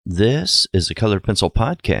This is a Colored Pencil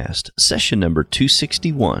Podcast, session number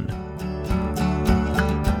 261.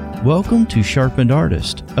 Welcome to Sharpened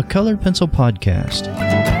Artist, a Colored Pencil Podcast.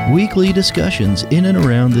 Weekly discussions in and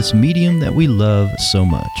around this medium that we love so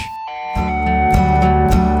much.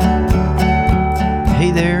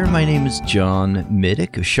 Hey there, my name is John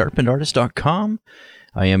Middick of SharpenedArtist.com.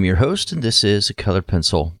 I am your host, and this is a Colored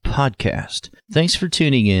Pencil Podcast. Thanks for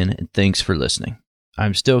tuning in, and thanks for listening.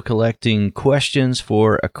 I'm still collecting questions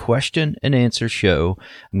for a question and answer show.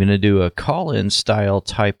 I'm going to do a call-in style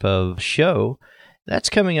type of show. That's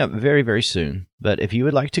coming up very, very soon. But if you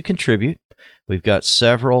would like to contribute, we've got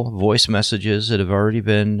several voice messages that have already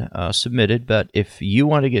been submitted. But if you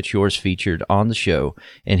want to get yours featured on the show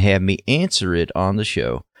and have me answer it on the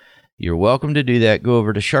show, you're welcome to do that. Go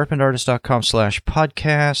over to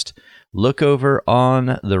sharpenedartist.com/podcast. Look over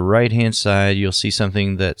on the right-hand side. You'll see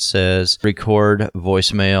something that says record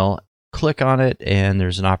voicemail. Click on it, and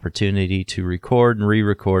there's an opportunity to record and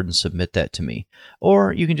re-record and submit that to me.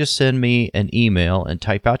 Or you can just send me an email and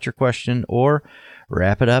type out your question or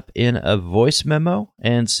wrap it up in a voice memo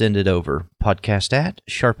and send it over.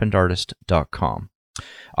 podcast@sharpenedartist.com.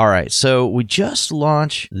 All right, so we just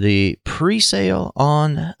launched the pre-sale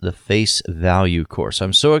on the Face Value course.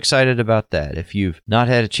 I'm so excited about that. If you've not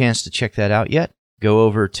had a chance to check that out yet, go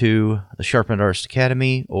over to the Sharpened Artist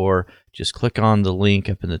Academy or just click on the link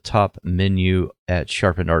up in the top menu at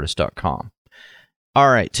sharpenedartist.com. All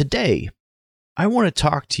right, today I want to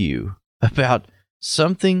talk to you about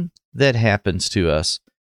something that happens to us,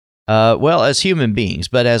 as human beings,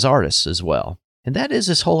 but as artists as well. And that is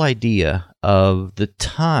this whole idea of the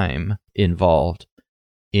time involved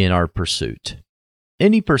in our pursuit.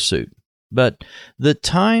 Any pursuit, but the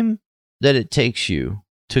time that it takes you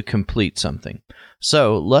to complete something.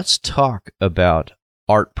 So let's talk about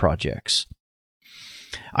art projects.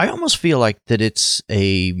 I almost feel like that it's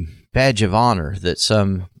a badge of honor that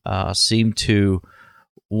some seem to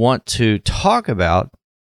want to talk about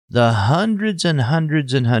the hundreds and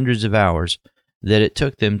hundreds and hundreds of hours that it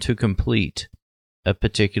took them to complete a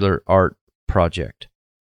particular art project.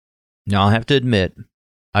 Now, I have to admit,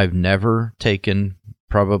 I've never even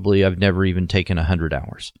taken 100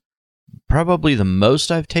 hours. Probably the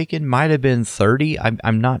most I've taken might have been 30.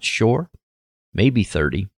 I'm not sure. Maybe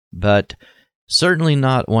 30, but certainly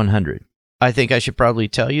not 100. I think I should probably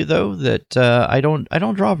tell you, though, that I don't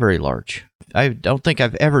draw very large. I don't think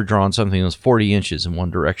I've ever drawn something that's 40 inches in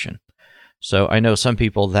one direction. So I know some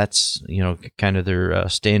people, that's kind of their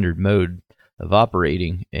standard mode of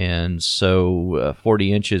operating, and so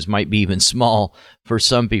 40 inches might be even small for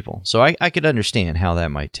some people. So I could understand how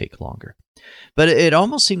that might take longer. But it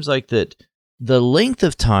almost seems like that the length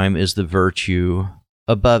of time is the virtue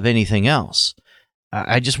above anything else.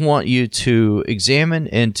 I just want you to examine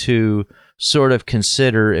and to sort of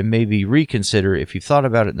consider and maybe reconsider, if you've thought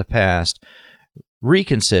about it in the past,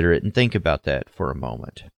 reconsider it and think about that for a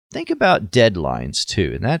moment. Think about deadlines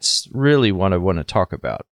too, and that's really what I want to talk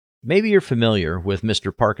about. Maybe you're familiar with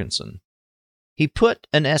Mr. Parkinson. He put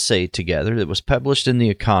an essay together that was published in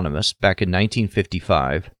The Economist back in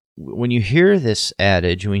 1955. When you hear this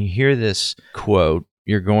adage, when you hear this quote,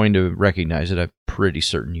 you're going to recognize it. I'm pretty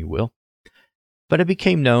certain you will. But it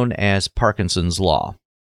became known as Parkinson's Law.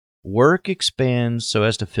 Work expands so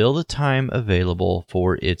as to fill the time available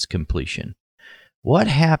for its completion. What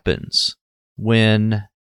happens when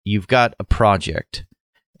you've got a project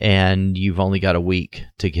and you've only got a week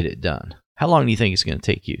to get it done? How long do you think it's going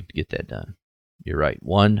to take you to get that done? You're right,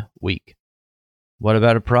 1 week. What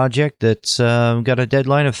about a project that's got a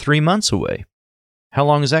deadline of 3 months away? How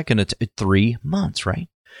long is that going to take? 3 months, right?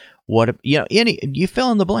 You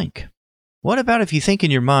fill in the blank. What about if you think in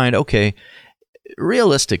your mind, okay,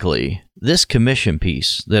 realistically, this commission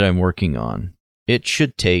piece that I'm working on, it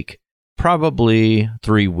should take probably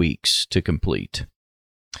 3 weeks to complete.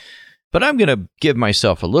 But I'm going to give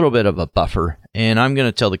myself a little bit of a buffer, and I'm going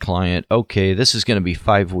to tell the client, okay, this is going to be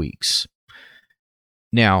 5 weeks.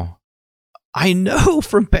 Now, I know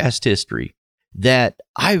from past history that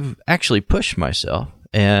I've actually pushed myself,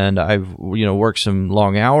 and I've worked some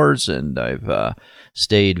long hours, and I've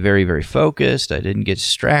stayed very, very focused. I didn't get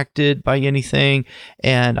distracted by anything,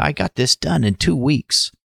 and I got this done in 2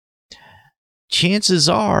 weeks. Chances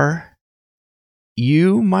are,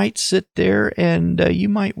 you might sit there and you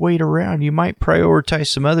might wait around. You might prioritize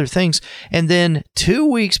some other things. And then 2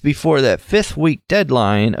 weeks before that 5th week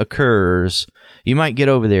deadline occurs, you might get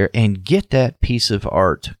over there and get that piece of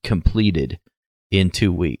art completed in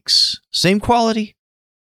 2 weeks. Same quality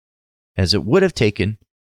as it would have taken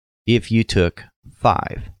if you took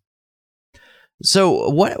 5. So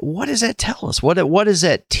what does that tell us? What does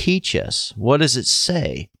that teach us? What does it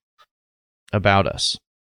say? about us.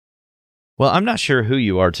 Well, I'm not sure who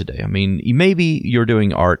you are today. I mean, maybe you're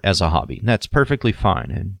doing art as a hobby. That's perfectly fine.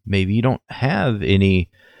 And maybe you don't have any,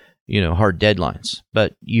 hard deadlines,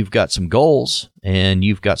 but you've got some goals and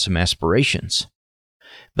you've got some aspirations.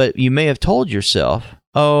 But you may have told yourself,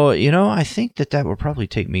 oh, I think that will probably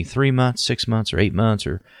take me 3 months, 6 months, or 8 months,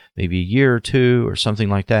 or maybe a year or two, or something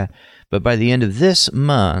like that. But by the end of this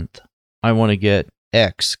month, I want to get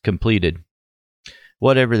X completed,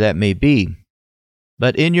 whatever that may be.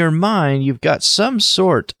 But in your mind, you've got some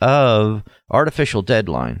sort of artificial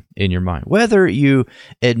deadline in your mind. Whether you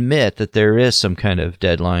admit that there is some kind of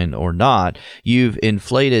deadline or not, you've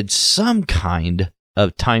inflated some kind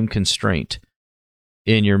of time constraint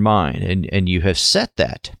in your mind, and you have set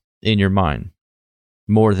that in your mind,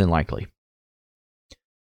 more than likely.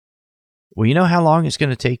 Well, you know how long it's going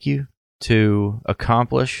to take you to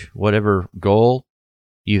accomplish whatever goal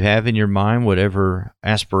you have in your mind, whatever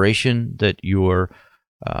aspiration that you're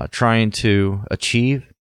trying to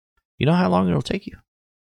achieve? You know how long it'll take you?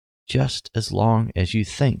 Just as long as you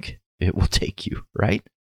think it will take you, right?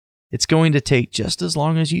 It's going to take just as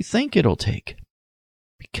long as you think it'll take,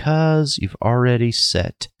 because you've already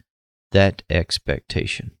set that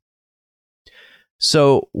expectation.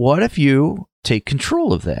 So what if you take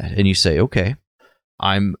control of that and you say, okay,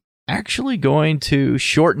 I'm actually going to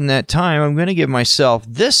shorten that time. I'm going to give myself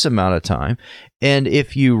this amount of time. And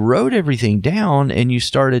if you wrote everything down and you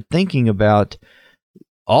started thinking about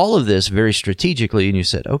all of this very strategically, and you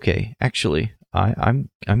said, okay, actually, I'm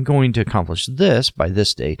going to accomplish this by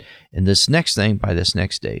this date, and this next thing by this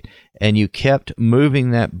next date, and you kept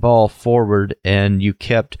moving that ball forward, and you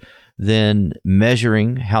kept then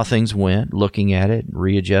measuring how things went, looking at it,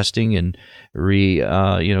 readjusting, and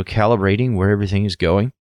calibrating where everything is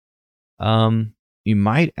going. You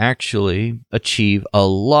might actually achieve a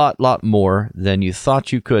lot more than you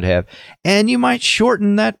thought you could have, and you might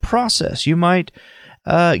shorten that process. You might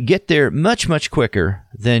get there much quicker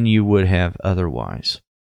than you would have otherwise.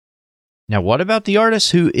 Now, what about the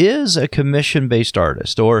artist who is a commission-based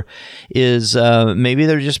artist, or is maybe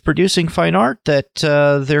they're just producing fine art that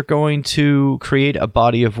they're going to create a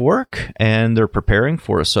body of work, and they're preparing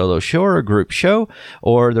for a solo show or a group show,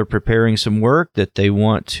 or they're preparing some work that they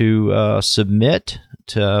want to submit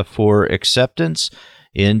for acceptance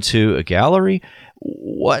into a gallery?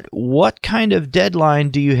 What kind of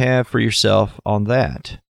deadline do you have for yourself on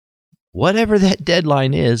that? Whatever that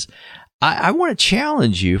deadline is, I want to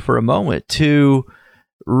challenge you for a moment to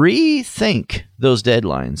rethink those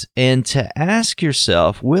deadlines and to ask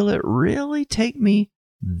yourself, will it really take me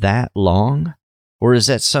that long? Or is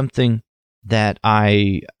that something that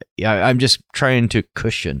I'm just trying to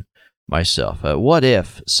cushion myself? What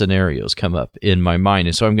if scenarios come up in my mind?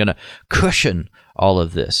 And so I'm going to cushion all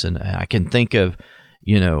of this. And I can think of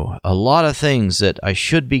a lot of things that I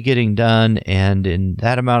should be getting done, and in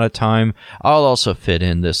that amount of time, I'll also fit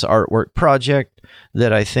in this artwork project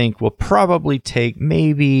that I think will probably take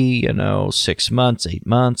maybe, 6 months, 8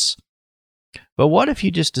 months. But what if you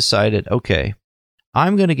just decided, okay,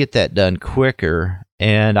 I'm going to get that done quicker,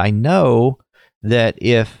 and I know that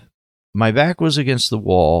if my back was against the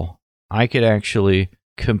wall, I could actually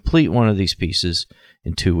complete one of these pieces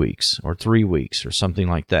in 2 weeks or 3 weeks or something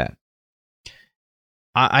like that.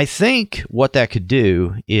 I think what that could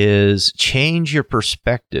do is change your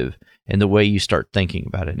perspective and the way you start thinking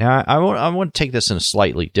about it. Now, I want to take this in a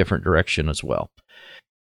slightly different direction as well.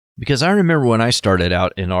 Because I remember when I started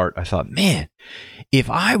out in art, I thought, man, if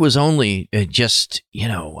I was only just,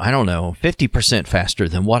 50% faster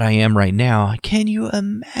than what I am right now, can you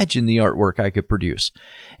imagine the artwork I could produce?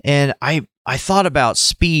 And I thought about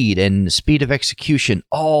speed and speed of execution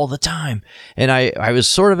all the time. And I was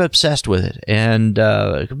sort of obsessed with it. And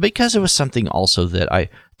because it was something also that I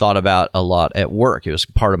thought about a lot at work. It was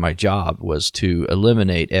part of my job was to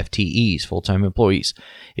eliminate FTEs, full-time employees.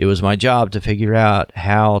 It was my job to figure out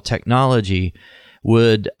how technology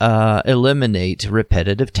would eliminate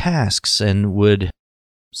repetitive tasks and would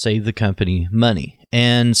save the company money.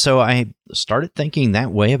 And so I started thinking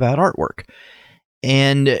that way about artwork.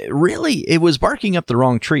 And really, it was barking up the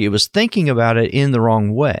wrong tree. It was thinking about it in the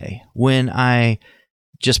wrong way. When I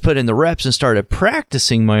just put in the reps and started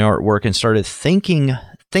practicing my artwork and started thinking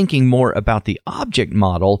more about the object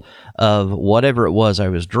model of whatever it was I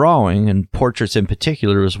was drawing, and portraits in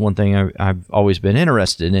particular was one thing I've always been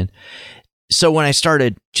interested in. So when I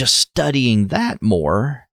started just studying that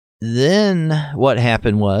more, then what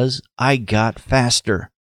happened was I got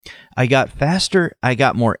faster. I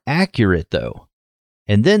got more accurate, though.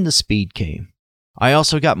 And then the speed came. I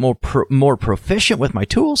also got more proficient with my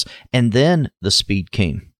tools, and then the speed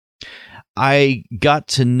came. I got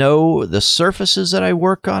to know the surfaces that I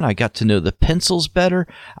work on. I got to know the pencils better.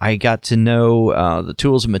 I got to know the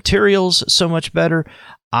tools and materials so much better.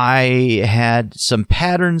 I had some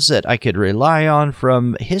patterns that I could rely on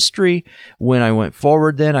from history. When I went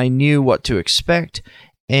forward, then I knew what to expect.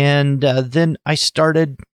 And then I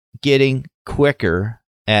started getting quicker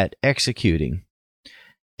at executing.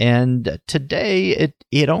 And today,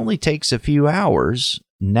 it only takes a few hours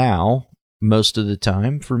now, most of the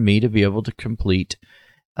time, for me to be able to complete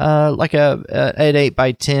like an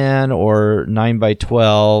 8x10 or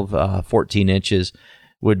 9x12, 14 inches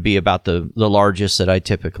would be about the largest that I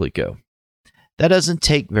typically go. That doesn't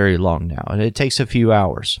take very long now, and it takes a few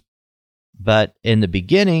hours. But in the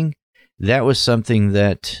beginning, that was something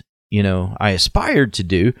that, I aspired to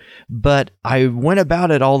do, but I went about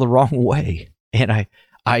it all the wrong way. And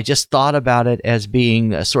I just thought about it as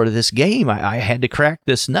being sort of this game. I had to crack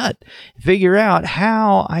this nut, figure out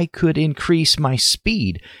how I could increase my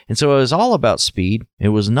speed. And so it was all about speed. It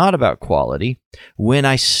was not about quality. When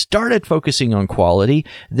I started focusing on quality,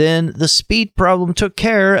 then the speed problem took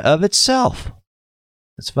care of itself.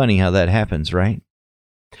 It's funny how that happens, right?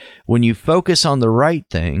 When you focus on the right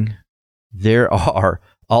thing, there are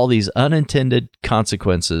all these unintended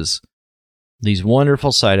consequences, these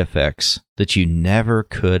wonderful side effects that you never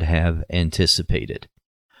could have anticipated.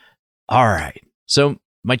 All right. So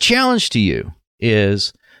my challenge to you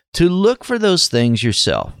is to look for those things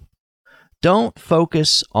yourself. Don't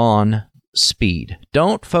focus on speed.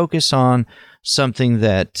 Don't focus on something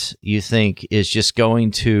that you think is just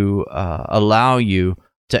going to allow you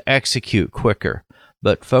to execute quicker,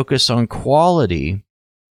 but focus on quality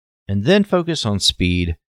and then focus on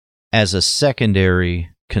speed as a secondary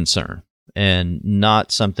concern, and not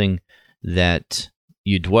something that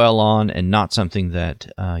you dwell on and not something that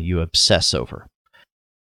you obsess over.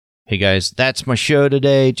 Hey guys, that's my show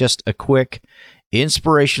today. Just a quick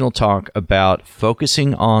inspirational talk about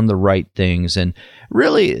focusing on the right things. And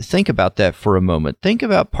really think about that for a moment. Think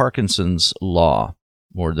about Parkinson's law,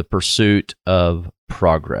 or the pursuit of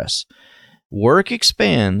progress. Work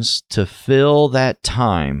expands to fill that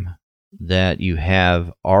time that you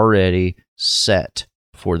have already set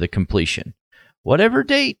for the completion. Whatever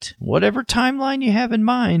date, whatever timeline you have in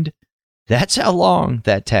mind, that's how long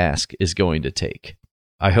that task is going to take.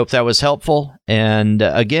 I hope that was helpful. And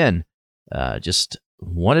again, just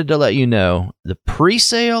wanted to let you know the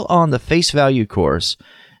pre-sale on the Face Value course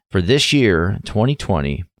for this year,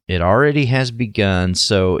 2020, it already has begun.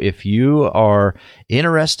 So if you are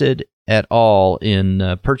interested at all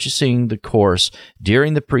in purchasing the course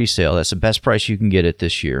during the pre-sale, that's the best price you can get it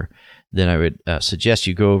this year, then I would suggest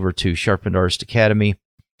you go over to Sharpened Artist Academy.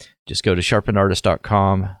 Just go to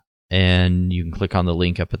sharpenedartist.com and you can click on the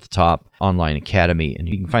link up at the top, Online Academy, and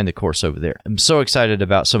you can find the course over there. I'm so excited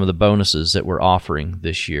about some of the bonuses that we're offering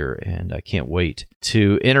this year, and I can't wait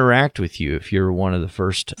to interact with you if you're one of the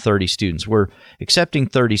first 30 students. We're accepting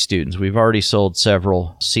 30 students. We've already sold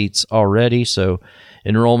several seats already, so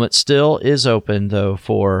enrollment still is open, though,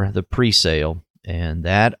 for the pre-sale, and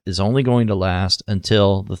that is only going to last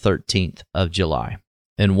until the 13th of July.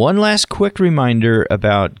 And one last quick reminder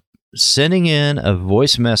about sending in a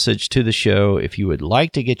voice message to the show. If you would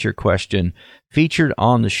like to get your question featured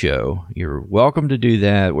on the show, you're welcome to do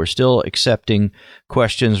that. We're still accepting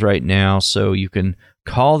questions right now, so you can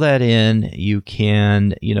call that in. You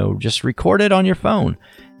can, just record it on your phone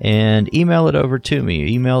and email it over to me.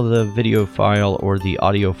 Email the video file or the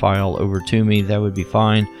audio file over to me. That would be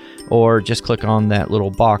fine. Or just click on that little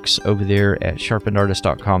box over there at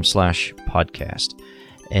sharpenedartist.com/podcast.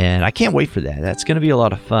 And I can't wait for that. That's going to be a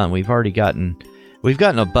lot of fun. We've gotten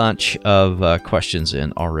a bunch of questions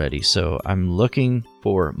in already, so I'm looking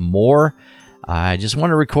for more. I just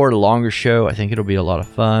want to record a longer show. I think it'll be a lot of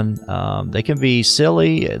fun. They can be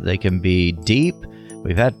silly. They can be deep.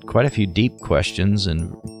 We've had quite a few deep questions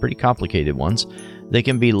and pretty complicated ones. They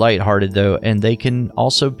can be lighthearted, though, and they can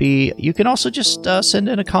also be, you can also just send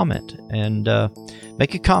in a comment and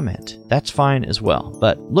make a comment. That's fine as well.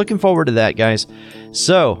 But looking forward to that, guys.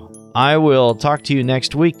 So I will talk to you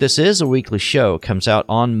next week. This is a weekly show. It comes out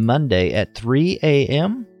on Monday at 3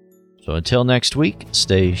 a.m. So until next week,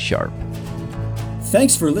 stay sharp.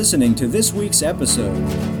 Thanks for listening to this week's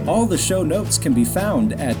episode. All the show notes can be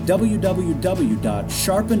found at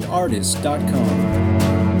www.sharpenedartist.com.